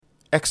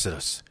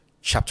Exodus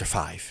chapter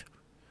 5.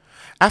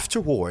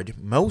 Afterward,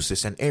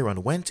 Moses and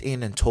Aaron went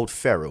in and told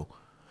Pharaoh,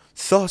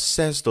 "Thus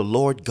says the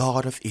Lord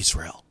God of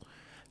Israel,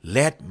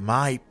 let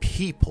my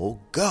people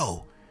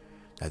go,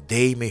 that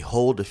they may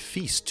hold a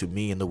feast to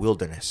me in the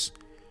wilderness."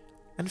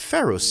 And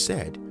Pharaoh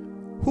said,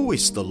 "Who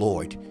is the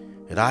Lord,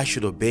 that I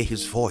should obey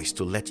his voice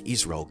to let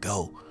Israel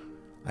go?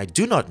 I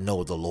do not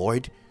know the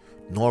Lord,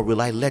 nor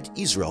will I let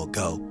Israel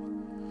go."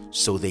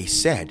 So they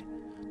said,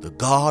 "The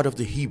God of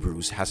the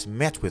Hebrews has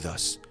met with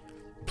us.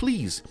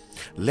 Please,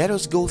 let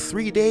us go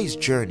 3 days'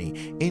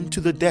 journey into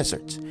the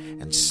desert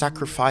and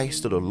sacrifice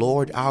to the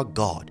Lord our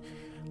God,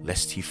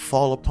 lest he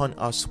fall upon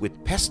us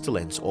with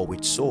pestilence or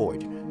with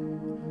sword."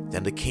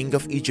 Then the king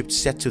of Egypt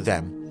said to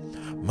them,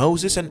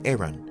 "Moses and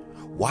Aaron,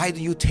 why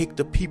do you take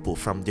the people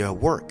from their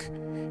work?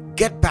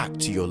 Get back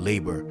to your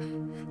labor."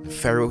 And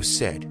Pharaoh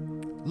said,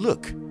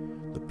 "Look,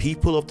 the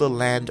people of the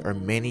land are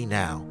many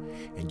now,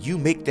 and you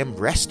make them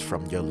rest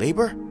from their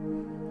labor?"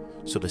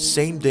 So the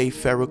same day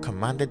Pharaoh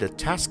commanded the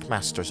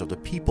taskmasters of the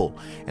people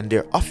and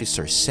their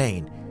officers,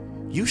 saying,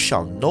 "You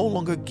shall no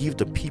longer give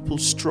the people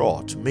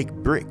straw to make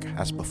brick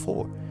as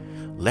before.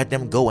 Let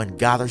them go and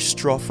gather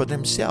straw for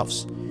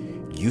themselves.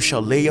 You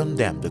shall lay on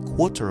them the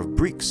quota of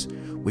bricks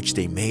which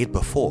they made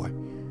before.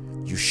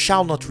 You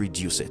shall not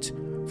reduce it,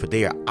 for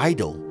they are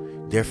idle.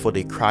 Therefore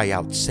they cry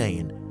out,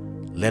 saying,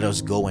 'Let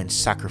us go and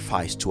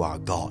sacrifice to our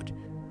God.'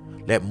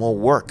 Let more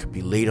work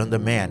be laid on the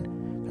man,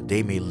 that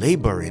they may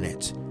labor in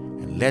it,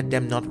 and let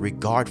them not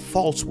regard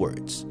false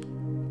words."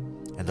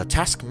 And the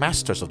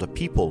taskmasters of the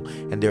people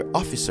and their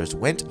officers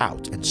went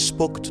out and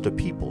spoke to the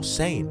people,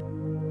 saying,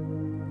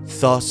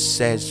 "Thus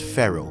says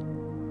Pharaoh,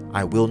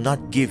 I will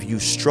not give you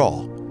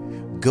straw.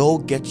 Go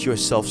get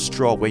yourself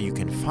straw where you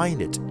can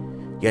find it,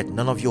 yet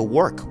none of your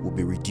work will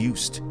be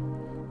reduced."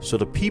 So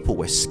the people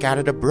were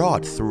scattered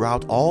abroad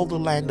throughout all the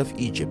land of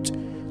Egypt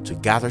to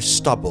gather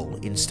stubble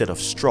instead of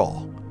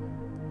straw.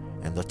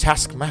 And the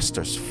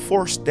taskmasters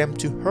forced them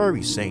to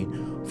hurry,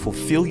 saying,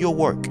 "Fulfill your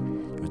work,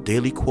 your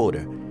daily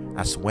quota,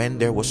 as when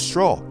there was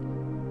straw."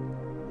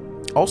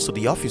 Also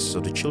the officers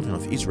of the children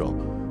of Israel,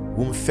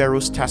 whom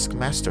Pharaoh's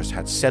taskmasters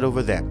had set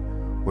over them,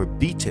 were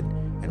beaten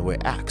and were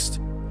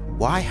asked,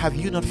 "Why have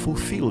you not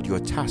fulfilled your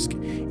task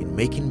in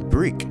making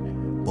brick,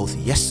 both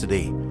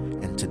yesterday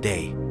and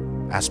today,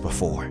 as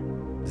before?"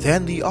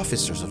 Then the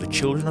officers of the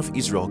children of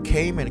Israel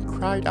came and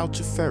cried out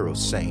to Pharaoh,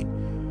 saying,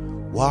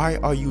 "Why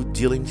are you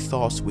dealing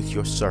thus with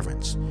your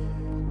servants?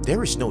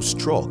 There is no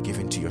straw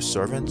given to your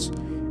servants,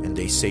 and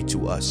they say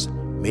to us,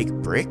 'Make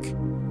brick.'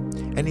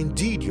 And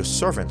indeed your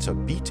servants are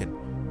beaten,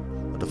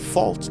 but the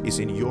fault is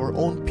in your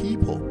own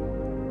people."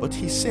 But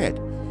he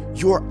said,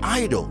 "You are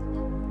idle,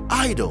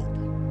 idle.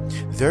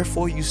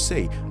 Therefore you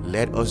say,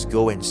 'Let us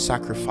go and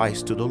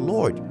sacrifice to the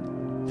Lord.'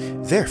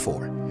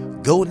 Therefore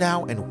go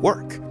now and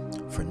work,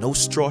 for no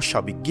straw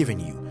shall be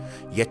given you,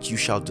 yet you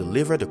shall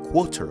deliver the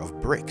quota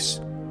of bricks."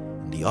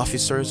 And the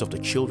officers of the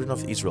children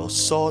of Israel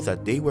saw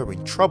that they were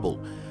in trouble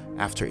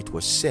after it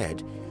was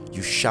said,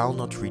 "You shall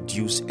not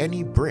reduce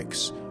any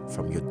bricks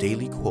from your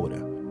daily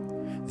quota."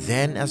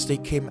 Then as they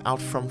came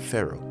out from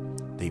Pharaoh,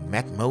 they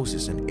met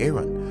Moses and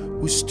Aaron,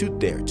 who stood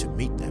there to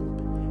meet them.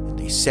 And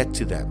they said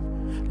to them,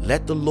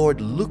 "Let the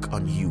Lord look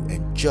on you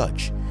and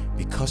judge,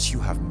 because you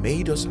have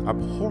made us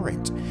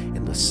abhorrent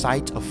in the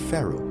sight of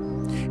Pharaoh,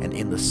 and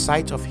in the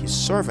sight of his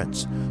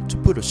servants, to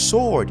put a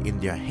sword in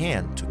their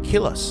hand to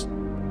kill us."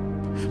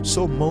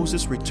 So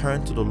Moses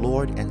returned to the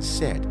Lord and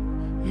said,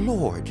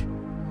 "Lord,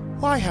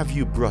 why have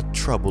you brought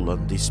trouble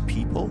on this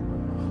people?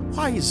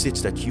 Why is it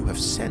that you have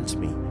sent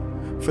me?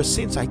 For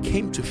since I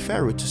came to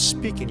Pharaoh to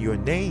speak in your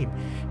name,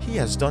 he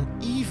has done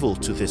evil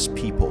to this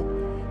people.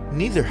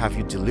 Neither have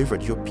you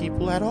delivered your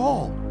people at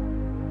all."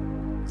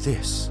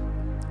 This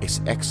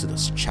is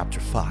Exodus chapter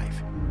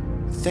 5.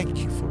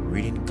 Thank you for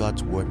reading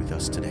God's Word with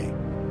us today.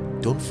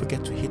 Don't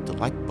forget to hit the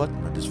like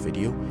button on this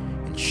video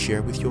and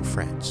share with your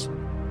friends.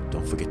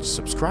 Don't forget to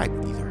subscribe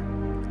either.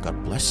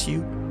 God bless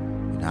you,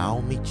 and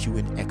I'll meet you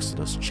in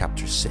Exodus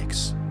chapter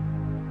 6.